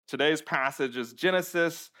Today's passage is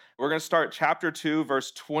Genesis. We're going to start chapter 2,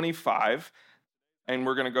 verse 25, and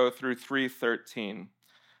we're going to go through 3:13.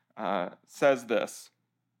 Says this,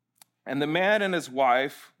 "And the man and his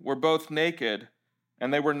wife were both naked,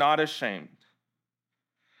 and they were not ashamed.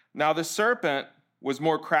 Now the serpent was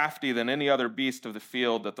more crafty than any other beast of the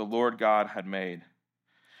field that the Lord God had made.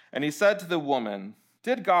 And he said to the woman,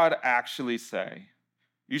 'Did God actually say,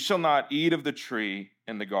 you shall not eat of the tree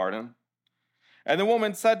in the garden?' And the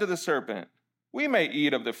woman said to the serpent, 'We may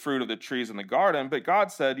eat of the fruit of the trees in the garden, but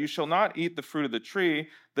God said, you shall not eat the fruit of the tree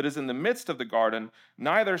that is in the midst of the garden,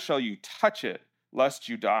 neither shall you touch it, lest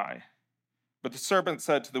you die.' But the serpent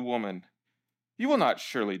said to the woman, 'You will not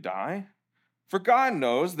surely die. For God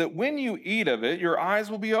knows that when you eat of it, your eyes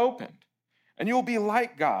will be opened, and you will be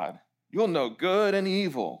like God. You'll know good and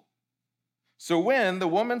evil.' So when the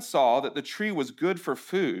woman saw that the tree was good for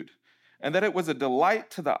food, and that it was a delight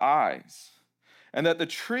to the eyes, and that the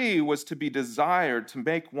tree was to be desired to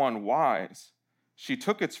make one wise, she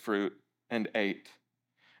took its fruit and ate.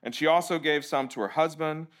 And she also gave some to her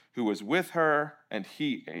husband who was with her, and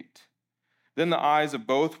he ate. Then the eyes of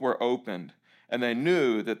both were opened, and they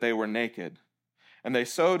knew that they were naked. And they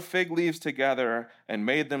sewed fig leaves together and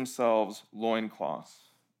made themselves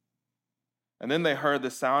loincloths. And then they heard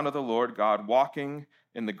the sound of the Lord God walking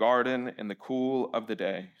in the garden in the cool of the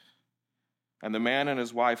day. And the man and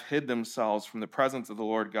his wife hid themselves from the presence of the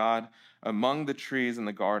Lord God among the trees in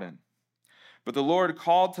the garden. But the Lord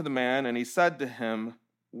called to the man, and he said to him,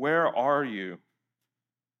 'Where are you?'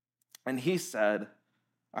 And he said,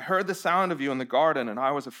 'I heard the sound of you in the garden, and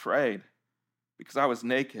I was afraid, because I was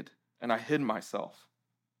naked, and I hid myself.'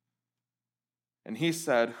 And he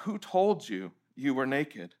said, 'Who told you you were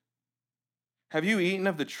naked? Have you eaten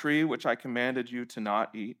of the tree which I commanded you to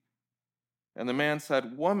not eat?' And the man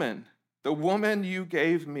said, 'Woman, the woman you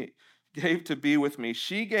gave to be with me,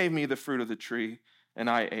 she gave me the fruit of the tree, and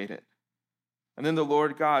I ate it.' And then the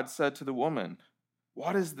Lord God said to the woman,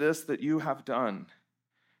 'What is this that you have done?'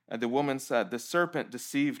 And the woman said, 'The serpent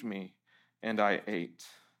deceived me, and I ate.'"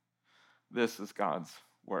 This is God's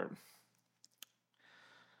word.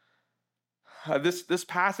 This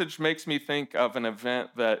passage makes me think of an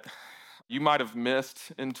event that you might have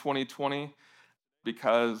missed in 2020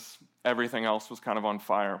 because everything else was kind of on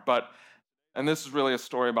fire. And this is really a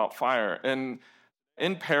story about fire. And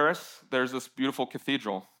in Paris, there's this beautiful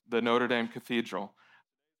cathedral, the Notre Dame Cathedral.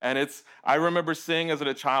 And I remember seeing as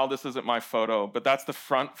a child, this isn't my photo, but that's the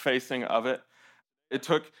front facing of it. It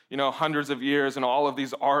took, hundreds of years and all of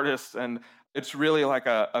these artists, and it's really like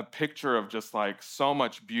a picture of just like so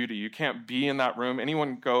much beauty. You can't be in that room.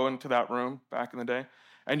 Anyone go into that room back in the day?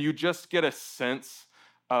 And you just get a sense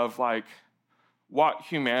of like what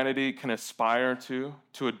humanity can aspire to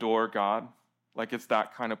adore God. Like it's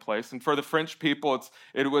that kind of place. And for the French people,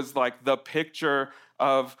 it was like the picture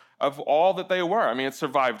of all that they were. I mean, it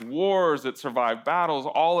survived wars, it survived battles,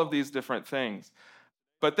 all of these different things.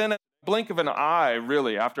 But then, at the blink of an eye,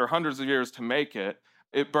 really, after hundreds of years to make it,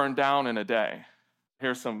 it burned down in a day.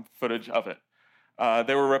 Here's some footage of it.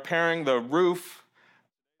 They were repairing the roof,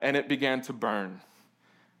 and it began to burn.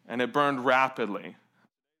 And it burned rapidly.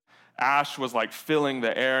 Ash was like filling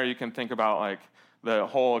the air. You can think about like the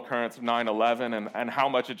whole occurrence of 9/11 and how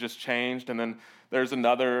much it just changed. And then there's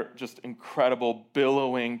another just incredible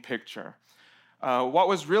billowing picture. What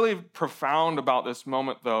was really profound about this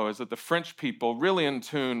moment, though, is that the French people, really in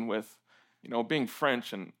tune with, being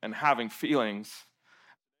French and having feelings,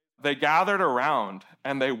 they gathered around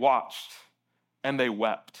and they watched and they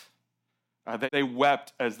wept. They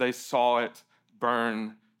wept as they saw it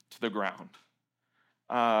burn to the ground.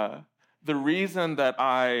 The reason that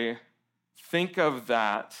I think of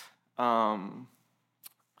that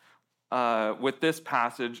with this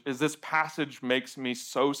passage is this passage makes me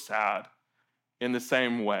so sad in the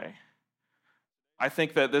same way. I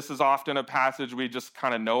think that this is often a passage we just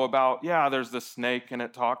kind of know about. Yeah, there's the snake and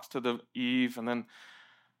it talks to the Eve,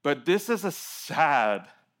 but this is a sad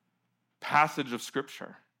passage of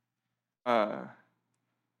Scripture.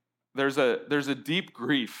 There's a deep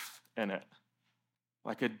grief in it,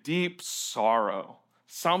 like a deep sorrow,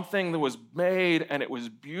 something that was made and it was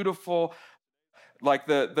beautiful. Like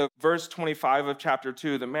the verse 25 of chapter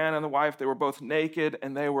 2, the man and the wife, they were both naked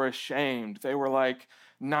and they were ashamed. They were like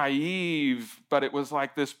naive, but it was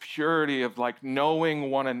like this purity of like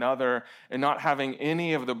knowing one another and not having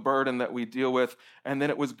any of the burden that we deal with. And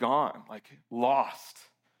then it was gone, like lost,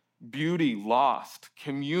 beauty lost,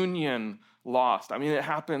 communion lost. I mean, it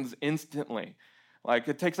happens instantly. Like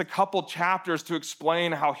it takes a couple chapters to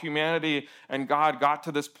explain how humanity and God got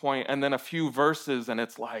to this point, and then a few verses, and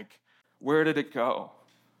it's like, where did it go?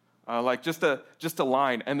 like just a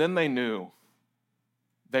line. And then they knew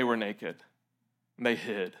they were naked, and they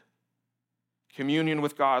hid. Communion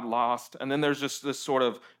with God lost, and then there's just this sort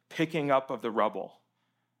of picking up of the rubble.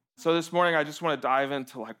 So this morning, I just want to dive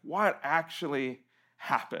into like what actually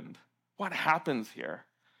happened. What happens here?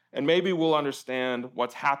 And maybe we'll understand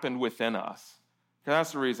what's happened within us. Because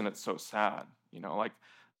that's the reason it's so sad. Like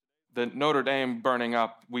the Notre Dame burning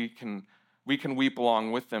up, we can weep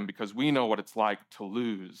along with them because we know what it's like to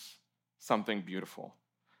lose something beautiful.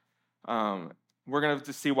 We're going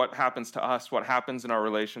to see what happens to us, what happens in our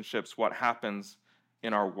relationships, what happens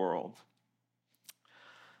in our world.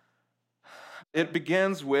 It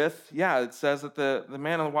begins with, it says that the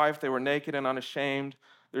man and the wife, they were naked and unashamed.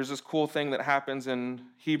 There's this cool thing that happens in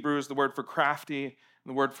Hebrews, the word for crafty and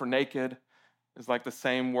the word for naked is like the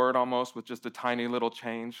same word almost with just a tiny little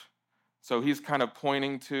change. So he's kind of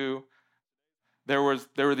pointing to, there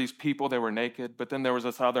were these people, they were naked, but then there was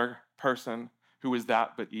this other person who was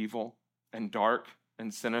that but evil and dark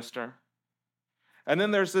and sinister. And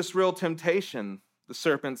then there's this real temptation. The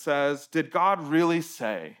serpent says, did God really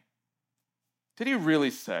say? Did he really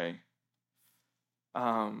say,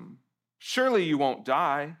 surely you won't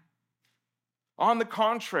die? On the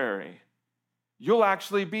contrary, you'll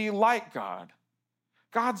actually be like God.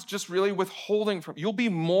 God's just really withholding from you. You'll be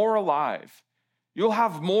more alive. You'll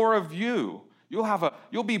have more of you.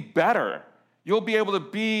 You'll be better. You'll be able to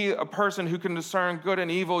be a person who can discern good and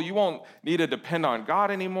evil. You won't need to depend on God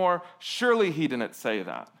anymore. Surely he didn't say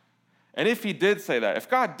that. And if he did say that, if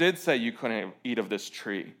God did say you couldn't eat of this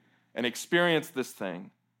tree and experience this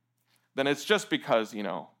thing, then it's just because,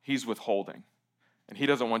 he's withholding. And he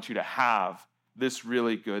doesn't want you to have this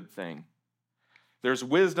really good thing. There's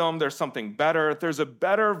wisdom, there's something better, there's a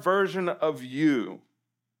better version of you.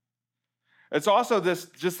 It's also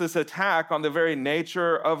this attack on the very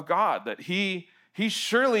nature of God, that he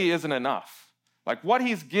surely isn't enough. Like what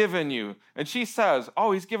he's given you. And she says,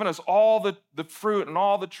 he's given us all the fruit and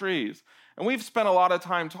all the trees. And we've spent a lot of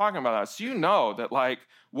time talking about that. So you know that like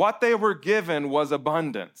what they were given was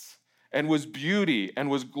abundance and was beauty and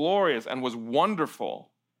was glorious and was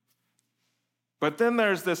wonderful. But then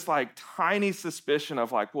there's this like tiny suspicion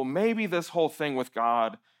of like, well, maybe this whole thing with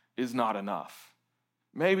God is not enough.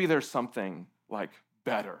 Maybe there's something like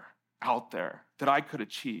better out there that I could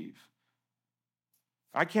achieve.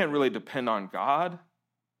 I can't really depend on God.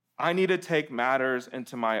 I need to take matters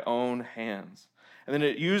into my own hands. And then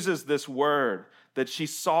it uses this word that she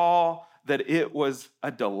saw that it was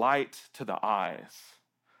a delight to the eyes,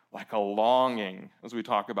 like a longing, as we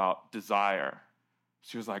talk about desire.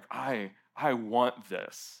 She was like, I want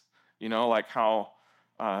this. Like how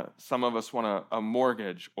some of us want a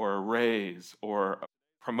mortgage or a raise or a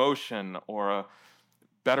promotion or a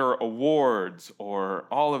better awards or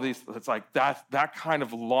all of these. It's like that kind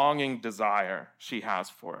of longing desire she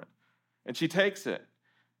has for it. And she takes it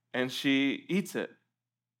and she eats it.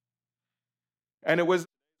 And it was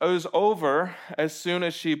over as soon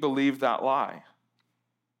as she believed that lie.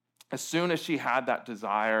 As soon as she had that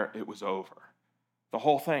desire, it was over. The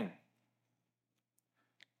whole thing.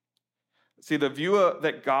 See, the view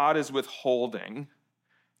that God is withholding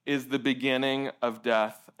is the beginning of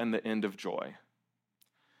death and the end of joy.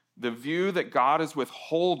 The view that God is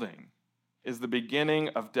withholding is the beginning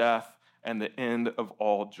of death and the end of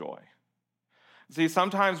all joy. See,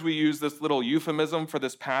 sometimes we use this little euphemism for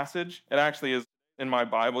this passage. It actually is in my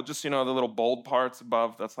Bible. Just, the little bold parts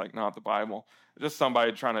above, that's like not the Bible. Just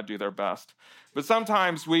somebody trying to do their best. But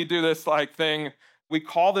sometimes we do this like thing. We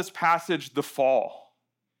call this passage the fall.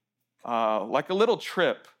 Like a little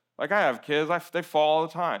trip. Like I have kids, they fall all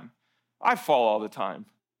the time. I fall all the time.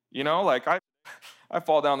 Like I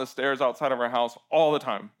fall down the stairs outside of our house all the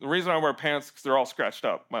time. The reason I wear pants is because they're all scratched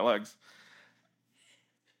up, my legs.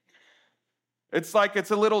 It's like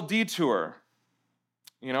it's a little detour.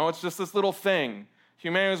 It's just this little thing.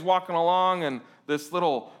 Humanity was walking along and this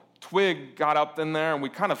little twig got up in there and we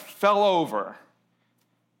kind of fell over.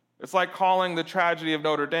 It's like calling the tragedy of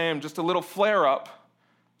Notre Dame just a little flare-up.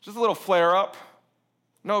 Just a little flare-up.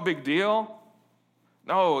 No big deal.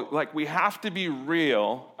 No, like we have to be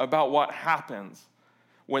real about what happens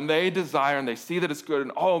when they desire and they see that it's good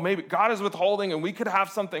and maybe God is withholding and we could have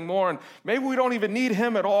something more and maybe we don't even need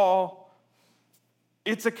him at all.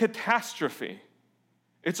 It's a catastrophe.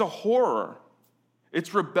 It's a horror.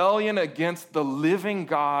 It's rebellion against the living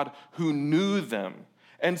God who knew them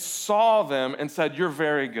and saw them and said, you're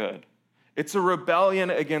very good. It's a rebellion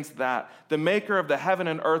against that, the maker of the heaven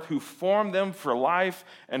and earth who formed them for life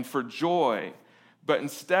and for joy. But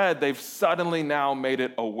instead, they've suddenly now made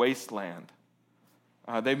it a wasteland.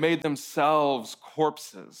 They made themselves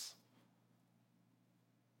corpses.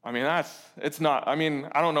 I mean, it's not, I mean,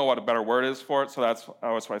 I don't know what a better word is for it, so that's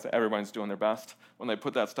why I say everybody's doing their best when they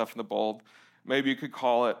put that stuff in the bold. Maybe you could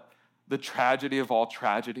call it the tragedy of all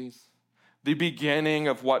tragedies, the beginning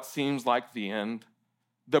of what seems like the end,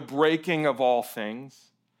 the breaking of all things.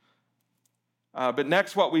 But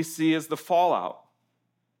next, what we see is the fallout.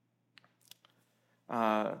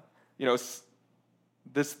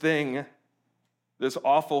 This thing, this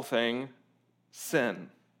awful thing, sin.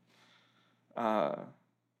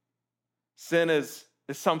 Sin is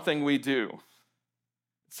something we do.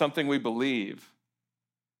 It's something we believe.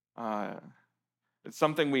 It's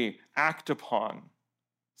something we act upon,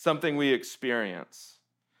 something we experience.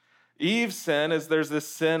 Eve's sin is there's this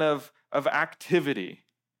sin of activity.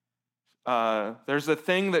 There's a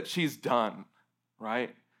thing that she's done,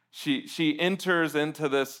 right? She enters into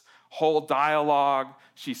this whole dialogue.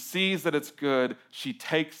 She sees that it's good. She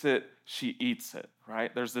takes it. She eats it,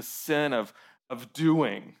 right? There's this sin of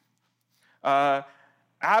doing.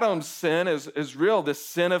 Adam's sin is real, this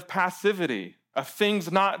sin of passivity, of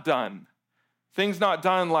things not done. Things not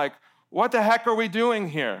done like, what the heck are we doing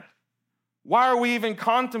here? Why are we even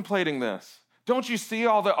contemplating this? Don't you see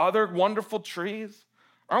all the other wonderful trees?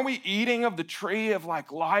 Aren't we eating of the tree of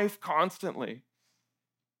like life constantly?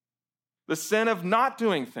 The sin of not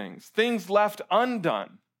doing things left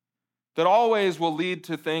undone, that always will lead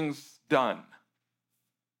to things done.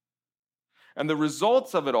 And the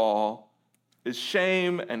results of it all is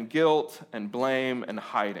shame and guilt and blame and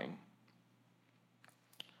hiding.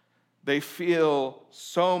 They feel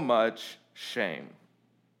so much shame.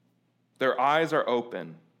 Their eyes are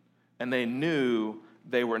open, and they knew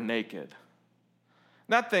they were naked.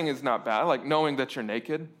 That thing is not bad, like knowing that you're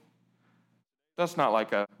naked. That's not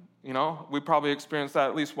like we probably experience that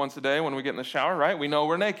at least once a day when we get in the shower, right? We know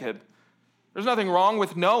we're naked. There's nothing wrong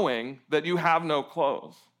with knowing that you have no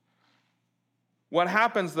clothes. What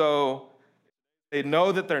happens, though, they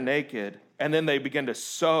know that they're naked, and then they begin to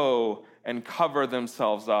sew and cover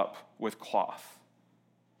themselves up with cloth.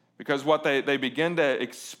 Because what they begin to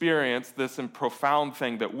experience this profound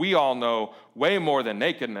thing that we all know way more than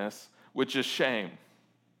nakedness, which is shame.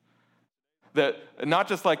 That not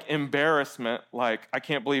just like embarrassment, like I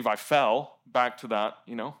can't believe I fell, back to that,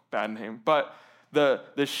 bad name, but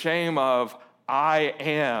the shame of I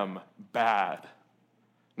am bad.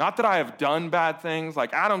 Not that I have done bad things.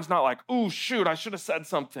 Like Adam's not like, ooh, shoot, I should have said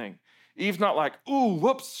something. Eve's not like, ooh,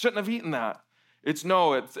 whoops, shouldn't have eaten that. It's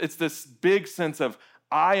this big sense of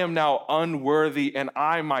I am now unworthy and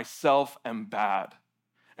I myself am bad.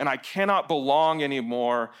 And I cannot belong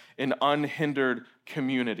anymore in unhindered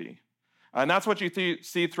community. And that's what you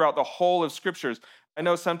see throughout the whole of Scriptures. I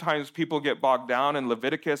know sometimes people get bogged down in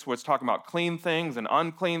Leviticus where it's talking about clean things and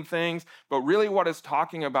unclean things, but really what it's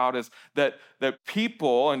talking about is that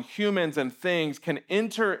people and humans and things can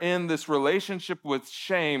enter in this relationship with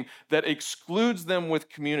shame that excludes them with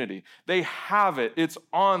community. They have it. It's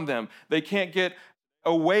on them. They can't get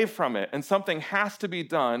away from it, and something has to be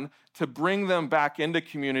done to bring them back into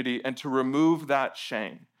community and to remove that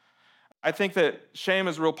shame. I think that shame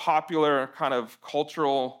is a real popular kind of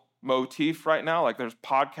cultural motif right now. Like there's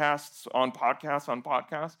podcasts on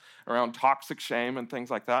podcasts around toxic shame and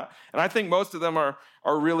things like that. And I think most of them are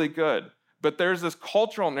really good. But there's this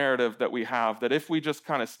cultural narrative that we have that if we just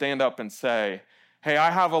kind of stand up and say, hey,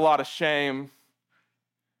 I have a lot of shame,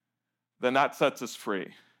 then that sets us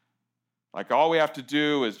free. Like all we have to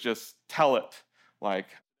do is just tell it. Like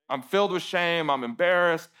I'm filled with shame, I'm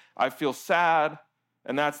embarrassed, I feel sad,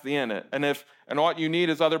 and that's the end. And what you need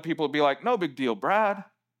is other people to be like, no big deal, Brad.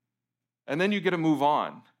 And then you get to move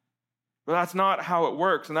on. But that's not how it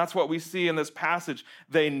works. And that's what we see in this passage.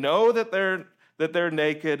 They know that they're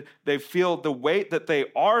naked. They feel the weight that they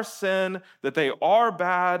are sin, that they are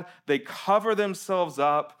bad. They cover themselves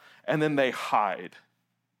up, and then they hide.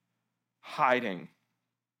 Hiding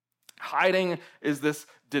is this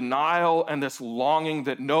denial and this longing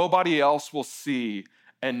that nobody else will see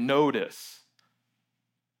and notice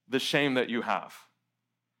the shame that you have.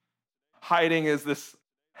 Hiding is this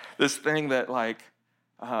thing that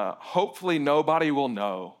hopefully nobody will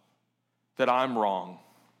know that I'm wrong.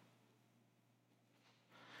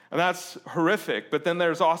 And that's horrific. But then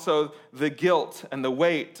there's also the guilt and the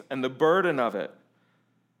weight and the burden of it.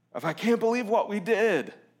 I can't believe what we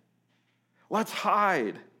did. Let's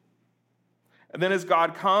hide. And then as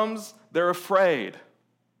God comes, they're afraid.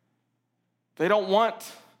 They don't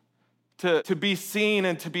want to be seen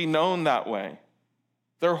and to be known that way.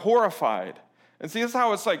 They're horrified. And see, this is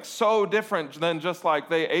how it's so different than just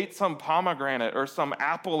they ate some pomegranate or some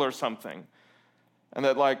apple or something. And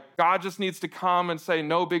that God just needs to come and say,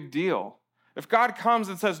 no big deal. If God comes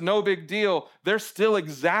and says, no big deal, they're still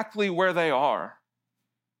exactly where they are,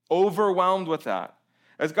 overwhelmed with that.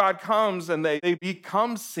 As God comes and they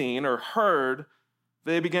become seen or heard,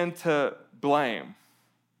 they begin to blame.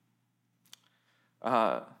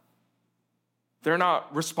 They're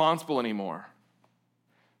not responsible anymore.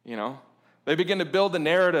 They begin to build a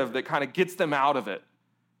narrative that kind of gets them out of it,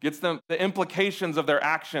 gets them the implications of their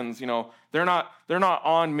actions. They're not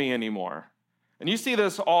on me anymore. And you see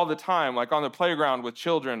this all the time, like on the playground with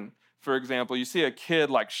children, for example. You see a kid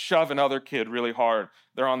like shove another kid really hard.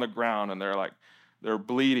 They're on the ground and they're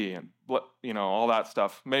bleedy and all that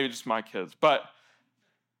stuff. Maybe just my kids. But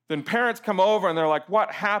then parents come over and they're like,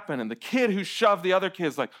 what happened? And the kid who shoved the other kid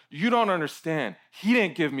is like, you don't understand. He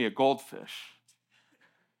didn't give me a goldfish.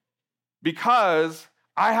 Because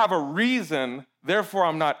I have a reason, therefore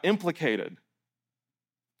I'm not implicated.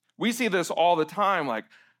 We see this all the time, like,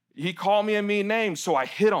 he called me a mean name, so I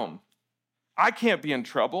hit him. I can't be in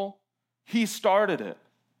trouble. He started it.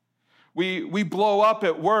 We blow up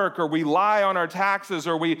at work, or we lie on our taxes,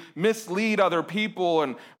 or we mislead other people,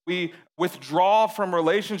 and we withdraw from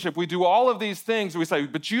relationship. We do all of these things. We say,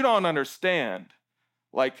 but you don't understand.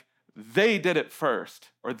 Like, they did it first,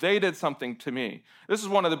 or they did something to me. This is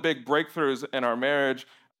one of the big breakthroughs in our marriage,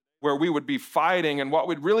 where we would be fighting, and what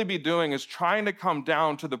we'd really be doing is trying to come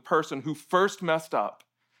down to the person who first messed up,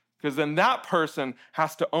 because then that person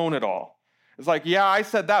has to own it all. It's like, yeah, I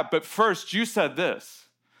said that, but first you said this.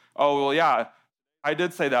 Oh, well, yeah, I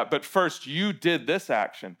did say that, but first you did this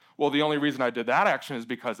action. Well, the only reason I did that action is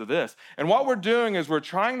because of this. And what we're doing is we're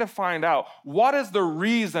trying to find out, what is the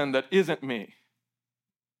reason that isn't me?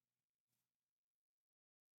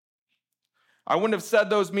 I wouldn't have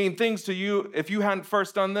said those mean things to you if you hadn't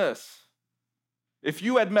first done this. If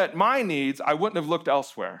you had met my needs, I wouldn't have looked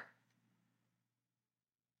elsewhere.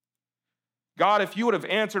 God, if you would have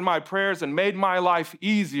answered my prayers and made my life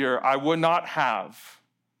easier, I would not have.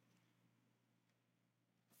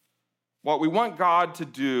 What we want God to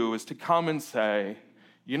do is to come and say,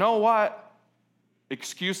 you know what?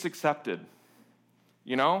 Excuse accepted.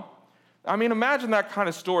 Imagine that kind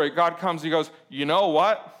of story. God comes, he goes, you know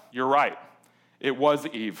what? You're right. It was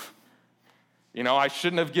Eve. I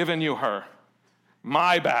shouldn't have given you her.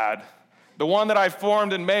 My bad. The one that I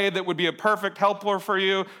formed and made that would be a perfect helper for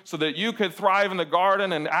you so that you could thrive in the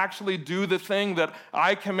garden and actually do the thing that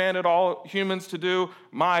I commanded all humans to do.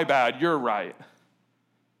 My bad. You're right.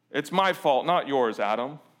 It's my fault, not yours,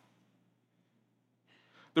 Adam.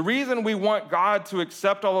 The reason we want God to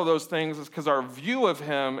accept all of those things is because our view of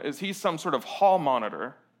him is he's some sort of hall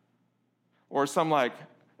monitor or some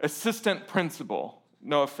assistant principal.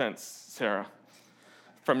 No offense, Sarah,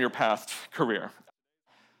 from your past career.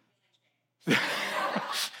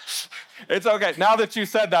 It's okay. Now that you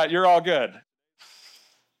said that, you're all good.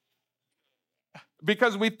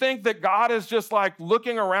 Because we think that God is just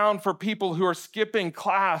looking around for people who are skipping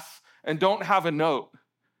class and don't have a note.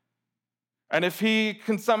 And if he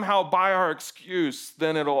can somehow buy our excuse,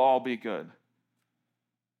 then it'll all be good.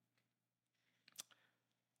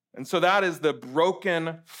 And so that is the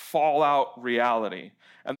broken fallout reality.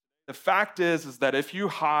 And the fact is that if you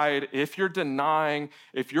hide, if you're denying,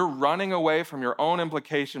 if you're running away from your own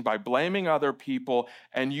implication by blaming other people,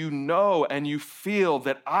 and you know and you feel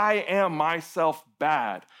that I am myself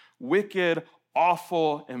bad, wicked,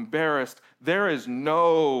 awful, embarrassed, there is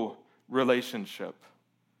no relationship.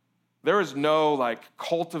 There is no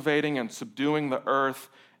cultivating and subduing the earth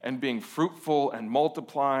and being fruitful and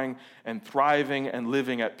multiplying and thriving and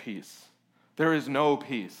living at peace. There is no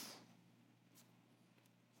peace.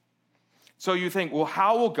 So you think, well,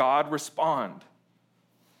 how will God respond?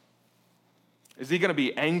 Is he going to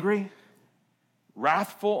be angry,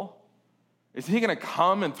 wrathful? Is he going to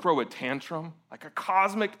come and throw a tantrum, like a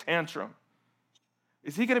cosmic tantrum?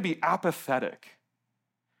 Is he going to be apathetic?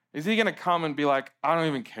 Is he going to come and be like, I don't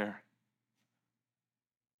even care?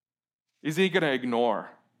 Is he going to ignore?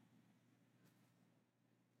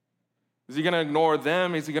 Is he going to ignore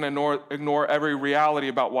them? Is he going to ignore every reality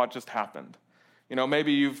about what just happened?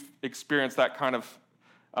 Maybe you've experienced that kind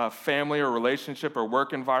of family or relationship or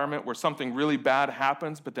work environment where something really bad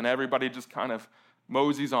happens, but then everybody just kind of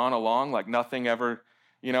moseys on along like nothing ever,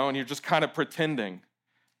 and you're just kind of pretending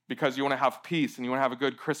because you want to have peace and you want to have a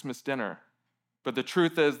good Christmas dinner. But the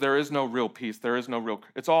truth is there is no real peace.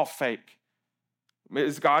 It's all fake.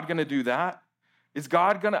 Is God going to do that? Is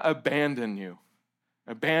God going to abandon you?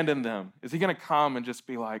 Abandon them? Is he going to come and just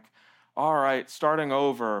be like, all right, starting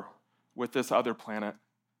over with this other planet,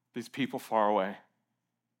 these people far away?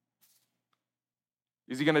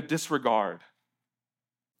 Is he going to disregard?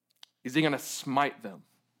 Is he going to smite them?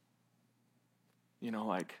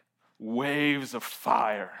 waves of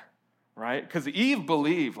fire, right? Because Eve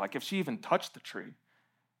believed, like, if she even touched the tree,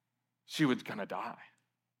 she was going to die.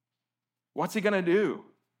 What's he going to do?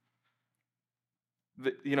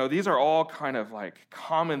 These are all kind of like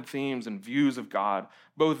common themes and views of God,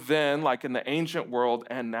 both then, like in the ancient world,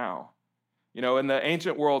 and now. In the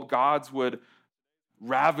ancient world, gods would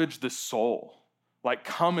ravage the soul, like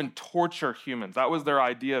come and torture humans. That was their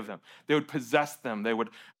idea of them. They would possess them. They would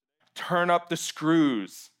turn up the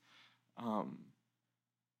screws. And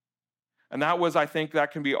I think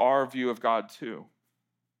that can be our view of God too.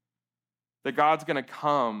 That God's going to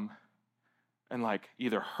come and like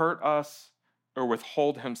either hurt us or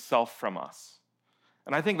withhold himself from us.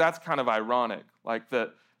 And I think that's kind of ironic. Like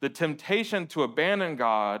the temptation to abandon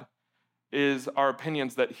God is our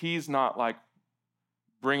opinions that he's not like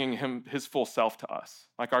bringing his full self to us.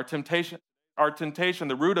 Like our temptation,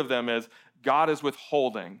 the root of them is God is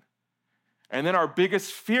withholding. And then our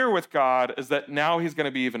biggest fear with God is that now he's going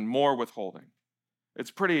to be even more withholding.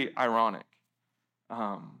 It's pretty ironic.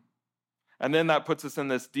 And then that puts us in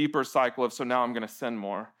this deeper cycle of, so now I'm going to sin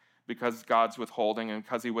more because God's withholding and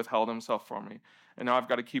because he withheld himself from me. And now I've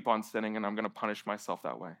got to keep on sinning and I'm going to punish myself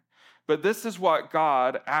that way. But this is what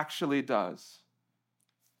God actually does.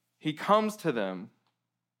 He comes to them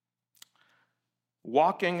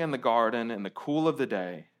walking in the garden in the cool of the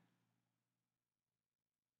day,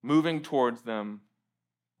 moving towards them,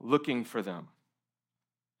 looking for them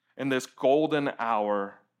in this golden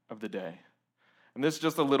hour of the day. And this is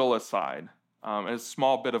just a little aside, a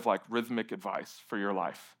small bit of like rhythmic advice for your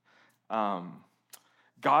life.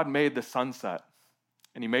 God made the sunset,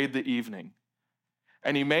 and he made the evening,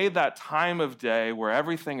 and he made that time of day where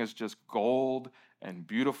everything is just gold and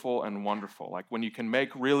beautiful and wonderful, like when you can make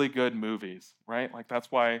really good movies, right? Like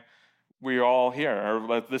that's why we're all here,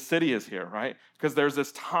 or the city is here, right? Because there's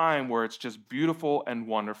this time where it's just beautiful and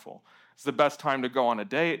wonderful. It's the best time to go on a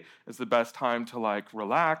date. It's the best time to like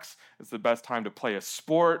relax. It's the best time to play a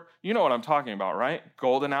sport. You know what I'm talking about, right?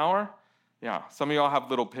 Golden hour. Yeah, some of y'all have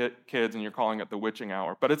little kids and you're calling it the witching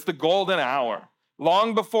hour, but it's the golden hour.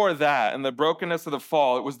 Long before that, in the brokenness of the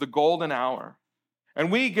fall, it was the golden hour.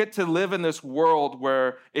 And we get to live in this world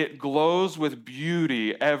where it glows with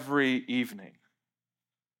beauty every evening.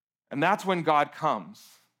 And that's when God comes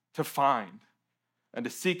to find and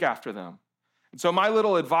to seek after them. And so my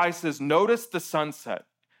little advice is notice the sunset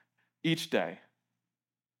each day.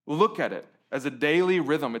 Look at it as a daily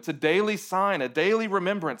rhythm. It's a daily sign, a daily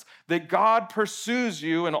remembrance that God pursues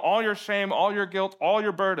you in all your shame, all your guilt, all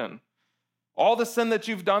your burden. All the sin that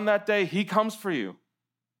you've done that day, he comes for you.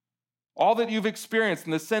 All that you've experienced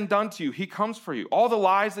and the sin done to you, he comes for you. All the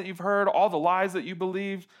lies that you've heard, all the lies that you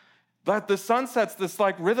believe, that the sunset's this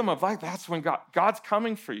like rhythm of like, that's when God's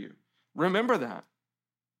coming for you. Remember that.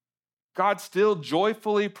 God still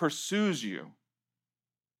joyfully pursues you.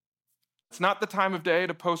 It's not the time of day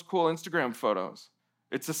to post cool Instagram photos.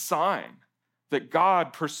 It's a sign that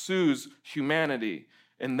God pursues humanity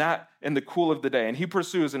in the cool of the day. And he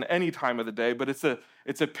pursues in any time of the day, but it's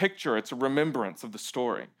a picture, it's a remembrance of the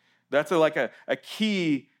story. That's like a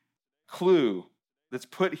key clue that's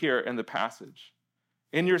put here in the passage.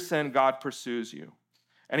 In your sin, God pursues you.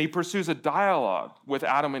 And he pursues a dialogue with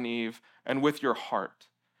Adam and Eve and with your heart.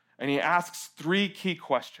 And he asks 3 key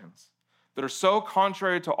questions that are so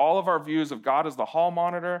contrary to all of our views of God as the hall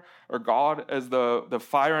monitor or God as the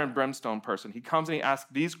fire and brimstone person. He comes and he asks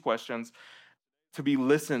these questions to be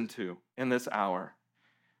listened to in this hour.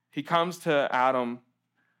 He comes to Adam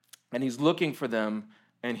and he's looking for them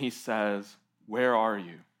and he says, "Where are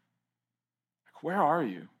you?" Like, where are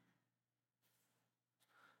you?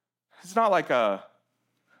 It's not like they're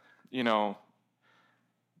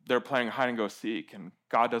playing hide and go seek and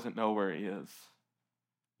God doesn't know where he is.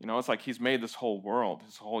 It's like he's made this whole world,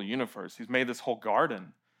 this whole universe. He's made this whole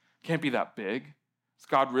garden. Can't be that big. Is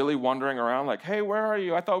God really wandering around like, "Hey, where are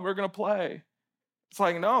you? I thought we were going to play." It's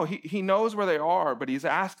like, no, he knows where they are, but he's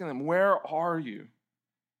asking them, "Where are you?"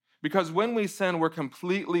 Because when we sin, we're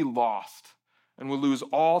completely lost and we lose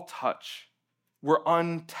all touch. We're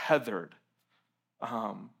untethered.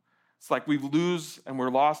 It's like we lose and we're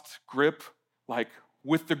lost grip like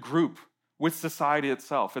with the group, with society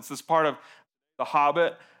itself. It's this part of The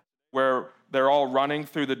Hobbit where they're all running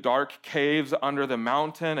through the dark caves under the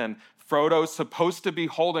mountain and Frodo's supposed to be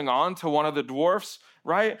holding on to one of the dwarfs,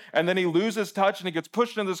 right? And then he loses touch and he gets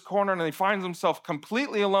pushed into this corner and he finds himself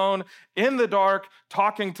completely alone in the dark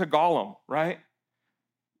talking to Gollum, right?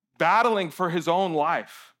 Battling for his own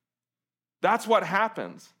life. That's what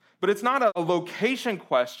happens. But it's not a location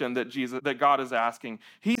question that God is asking.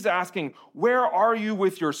 He's asking, where are you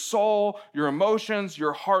with your soul, your emotions,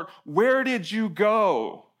 your heart? Where did you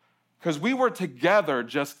go? Because we were together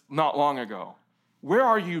just not long ago. Where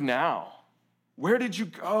are you now? Where did you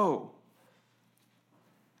go?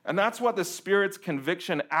 And that's what the Spirit's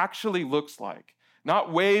conviction actually looks like.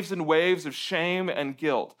 Not waves and waves of shame and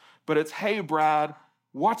guilt, but it's, hey, Brad,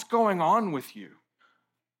 what's going on with you?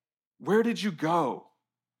 Where did you go?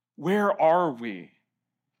 Where are we?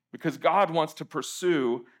 Because God wants to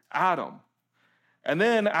pursue Adam. And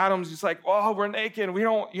then Adam's just like, oh, we're naked. We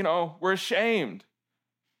don't, we're ashamed.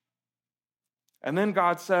 And then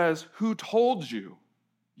God says, who told you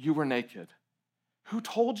you were naked? Who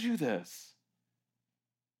told you this?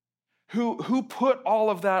 Who put all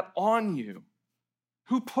of that on you?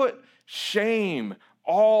 Who put shame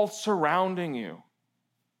all surrounding you?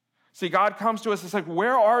 See, God comes to us and says, like,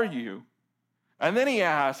 where are you? And then he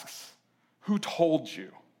asks, who told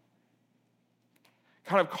you?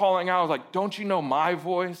 Kind of calling out, like, don't you know my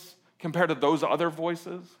voice compared to those other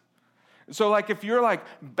voices? So, like, if you're, like,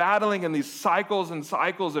 battling in these cycles and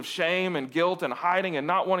cycles of shame and guilt and hiding and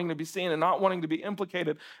not wanting to be seen and not wanting to be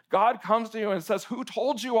implicated, God comes to you and says, who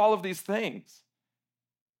told you all of these things?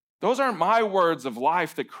 Those aren't my words of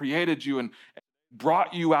life that created you and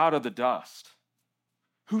brought you out of the dust.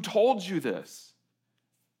 Who told you this?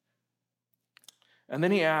 And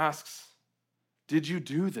then he asks, did you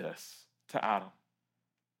do this to Adam?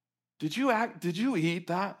 Did you eat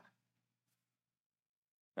that?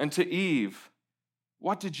 And to Eve,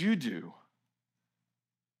 what did you do?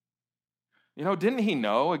 Didn't he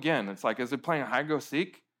know? Again, it's like, is it playing hide go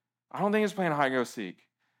seek? I don't think he's playing hide go seek.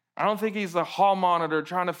 I don't think he's the hall monitor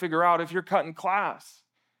trying to figure out if you're cutting class.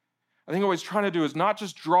 I think what he's trying to do is not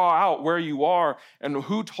just draw out where you are and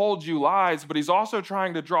who told you lies, but he's also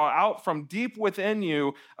trying to draw out from deep within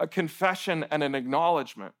you a confession and an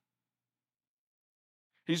acknowledgement.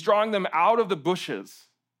 He's drawing them out of the bushes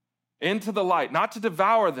into the light, not to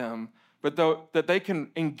devour them, but that they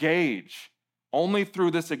can engage only through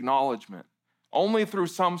this acknowledgement, only through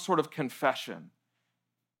some sort of confession.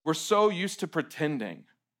 We're so used to pretending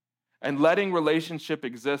and letting relationship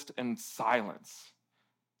exist in silence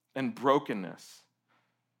and brokenness.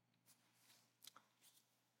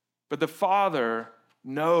 But the Father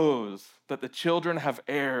knows that the children have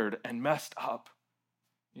erred and messed up,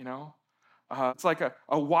 It's like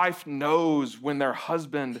a wife knows when their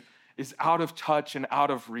husband is out of touch and out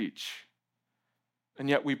of reach. And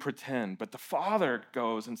yet we pretend. But the Father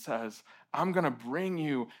goes and says, I'm going to bring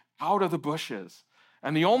you out of the bushes.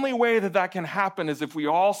 And the only way that can happen is if we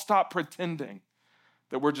all stop pretending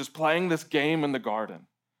that we're just playing this game in the garden.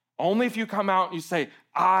 Only if you come out and you say,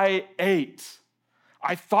 I ate.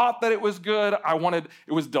 I thought that it was good.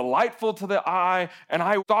 It was delightful to the eye, and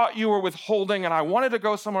I thought you were withholding, and I wanted to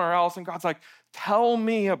go somewhere else. And God's like, tell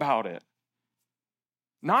me about it.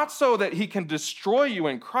 Not so that he can destroy you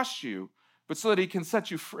and crush you, but so that he can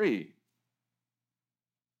set you free.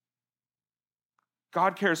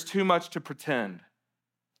 God cares too much to pretend.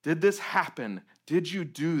 Did this happen? Did you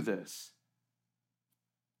do this?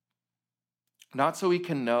 Not so he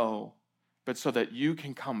can know, but so that you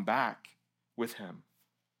can come back with him.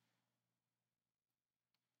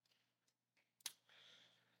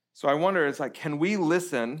 So I wonder, it's like, can we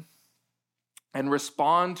listen and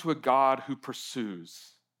respond to a God who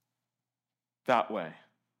pursues that way?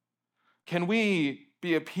 Can we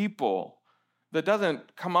be a people that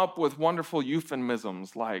doesn't come up with wonderful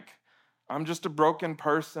euphemisms like, I'm just a broken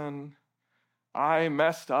person, I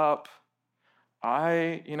messed up,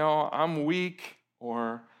 I'm weak,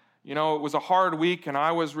 or, it was a hard week and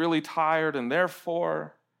I was really tired and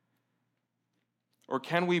therefore, or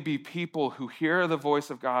can we be people who hear the voice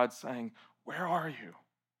of God saying, where are you?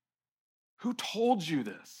 Who told you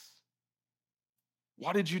this?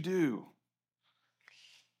 What did you do?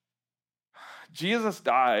 Jesus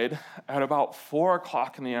died at about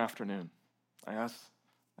 4:00 in the afternoon. I guess,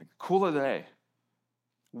 cool of the day.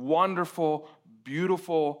 Wonderful,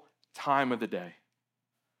 beautiful time of the day.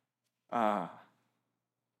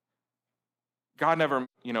 God never,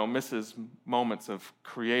 misses moments of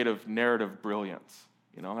creative narrative brilliance.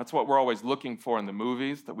 That's what we're always looking for in the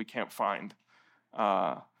movies that we can't find.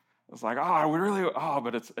 It's like,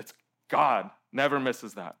 but it's God never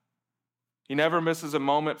misses that. He never misses a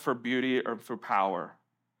moment for beauty or for power.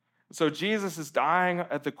 So Jesus is dying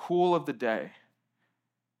at the cool of the day.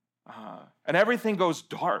 And everything goes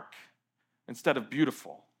dark instead of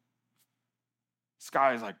beautiful.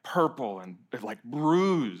 Sky is like purple and like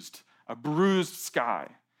bruised, a bruised sky.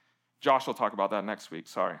 Josh will talk about that next week,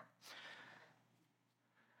 sorry.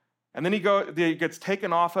 And then he gets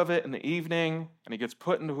taken off of it in the evening, and he gets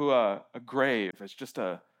put into a grave. It's just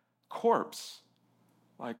a corpse,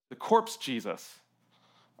 like the corpse Jesus.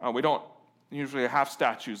 We don't Usually half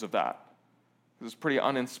statues of that. It's pretty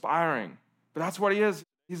uninspiring. But that's what he is.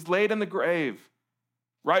 He's laid in the grave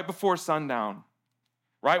right before sundown,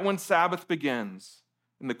 right when Sabbath begins,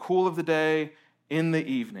 in the cool of the day, in the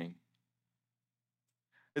evening.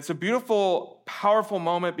 It's a beautiful, powerful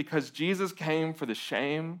moment because Jesus came for the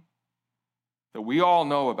shame that we all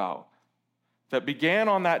know about, that began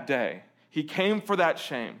on that day. He came for that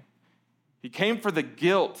shame. He came for the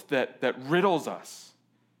guilt that riddles us.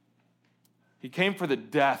 He came for the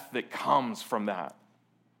death that comes from that.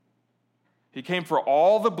 He came for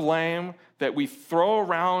all the blame that we throw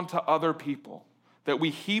around to other people, that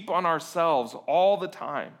we heap on ourselves all the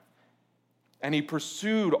time. And he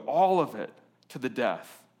pursued all of it to the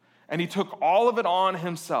death. And he took all of it on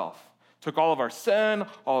himself, took all of our sin,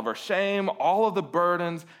 all of our shame, all of the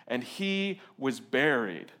burdens, and he was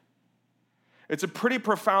buried. It's a pretty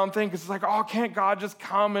profound thing because it's like, oh, can't God just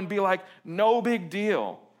come and be like, no big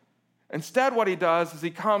deal? Instead, what he does is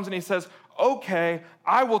he comes and he says, okay,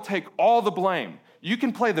 I will take all the blame. You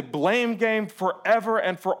can play the blame game forever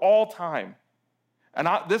and for all time. And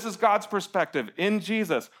this is God's perspective in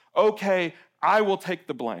Jesus. Okay, I will take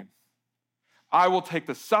the blame. I will take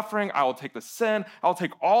the suffering. I will take the sin. I'll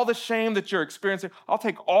take all the shame that you're experiencing. I'll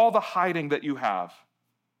take all the hiding that you have.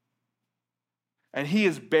 And he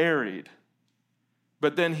is buried,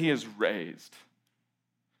 but then he is raised.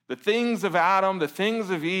 The things of Adam, the things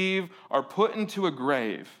of Eve are put into a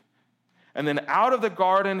grave. And then out of the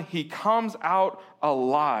garden, he comes out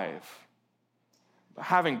alive,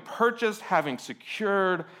 having purchased, having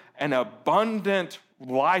secured an abundant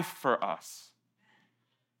life for us.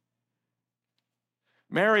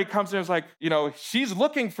 Mary comes in and is like, she's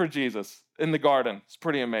looking for Jesus in the garden. It's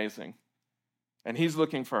pretty amazing. And he's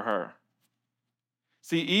looking for her.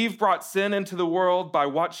 See, Eve brought sin into the world by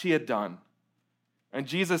what she had done. And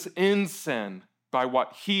Jesus ends sin by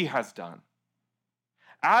what he has done.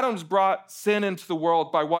 Adam's brought sin into the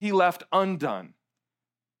world by what he left undone.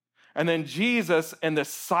 And then Jesus, in the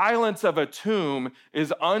silence of a tomb,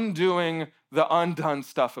 is undoing the undone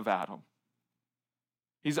stuff of Adam.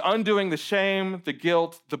 He's undoing the shame, the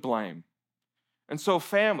guilt, the blame. And so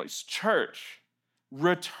families, church,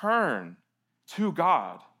 return to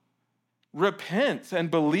God. Repent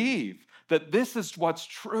and believe that this is what's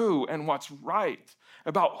true and what's right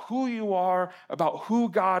about who you are, about who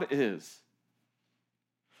God is.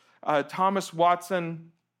 Thomas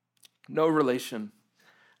Watson, no relation,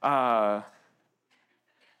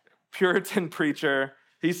 Puritan preacher,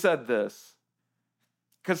 he said this,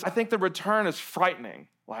 because I think the return is frightening.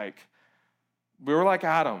 Like, we were like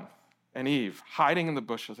Adam and Eve, hiding in the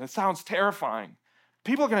bushes. It sounds terrifying.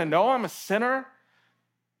 People are going to know I'm a sinner?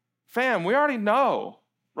 Fam, we already know,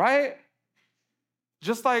 right?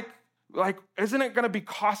 Just like, isn't it going to be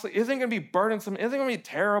costly? Isn't it going to be burdensome? Isn't it going to be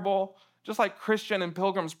terrible? Just like Christian and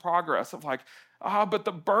Pilgrim's Progress of like, but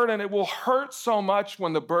the burden, it will hurt so much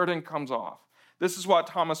when the burden comes off. This is what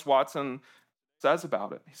Thomas Watson says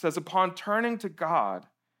about it. He says, upon turning to God,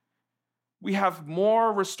 we have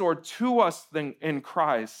more restored to us in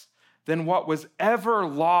Christ than what was ever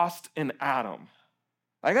lost in Adam.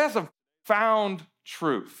 Like, that's a profound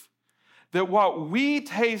truth. That what we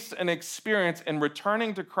taste and experience in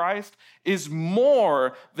returning to Christ is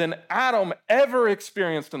more than Adam ever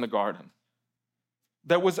experienced in the garden,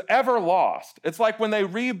 that was ever lost. It's like when they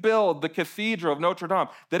rebuild the Cathedral of Notre Dame,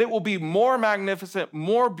 that it will be more magnificent,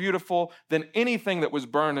 more beautiful than anything that was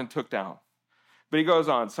burned and took down. But he goes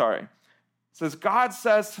on, It says, God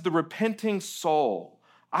says to the repenting soul,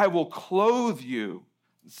 I will clothe you.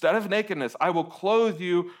 Instead of nakedness, I will clothe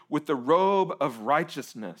you with the robe of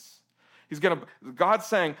righteousness. God's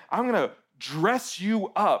saying, I'm going to dress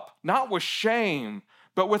you up, not with shame,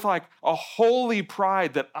 but with like a holy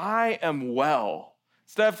pride that I am well.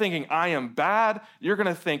 Instead of thinking I am bad, you're going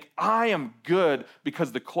to think I am good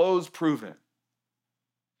because the clothes prove it.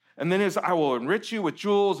 And then I will enrich you with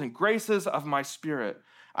jewels and graces of my spirit.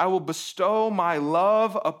 I will bestow my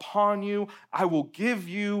love upon you. I will give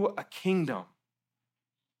you a kingdom.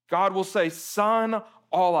 God will say, son,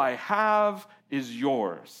 all I have is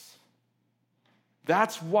yours.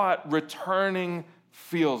 That's what returning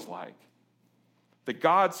feels like, that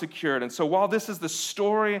God secured. And so while this is the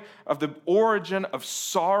story of the origin of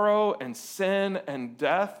sorrow and sin and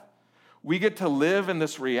death, we get to live in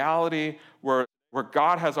this reality where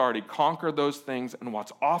God has already conquered those things, and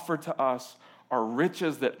what's offered to us are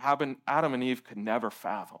riches that Adam and Eve could never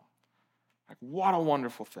fathom. Like, what a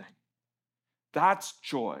wonderful thing. That's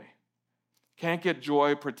joy. Can't get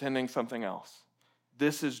joy pretending something else.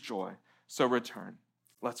 This is joy. So return.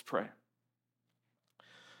 Let's pray.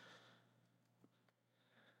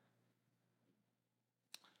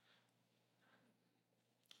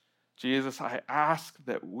 Jesus, I ask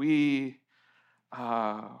that we,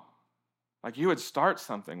 like you would start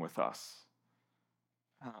something with us.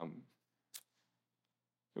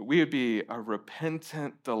 That we would be a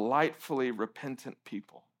repentant, delightfully repentant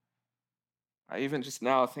people. I even just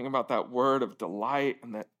now think about that word of delight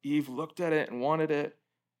and that Eve looked at it and wanted it.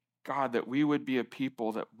 God, that we would be a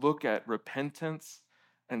people that look at repentance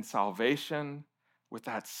and salvation with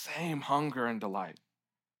that same hunger and delight.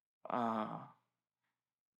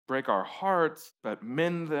 Break our hearts, but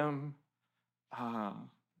mend them.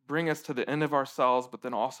 Bring us to the end of ourselves, but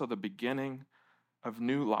then also the beginning of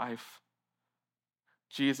new life.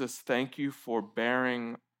 Jesus, thank you for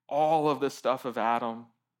bearing all of the stuff of Adam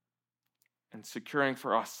and securing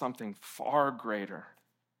for us something far greater.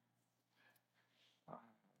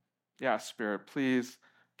 Yeah, Spirit, please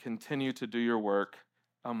continue to do your work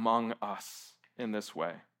among us in this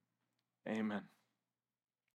way. Amen.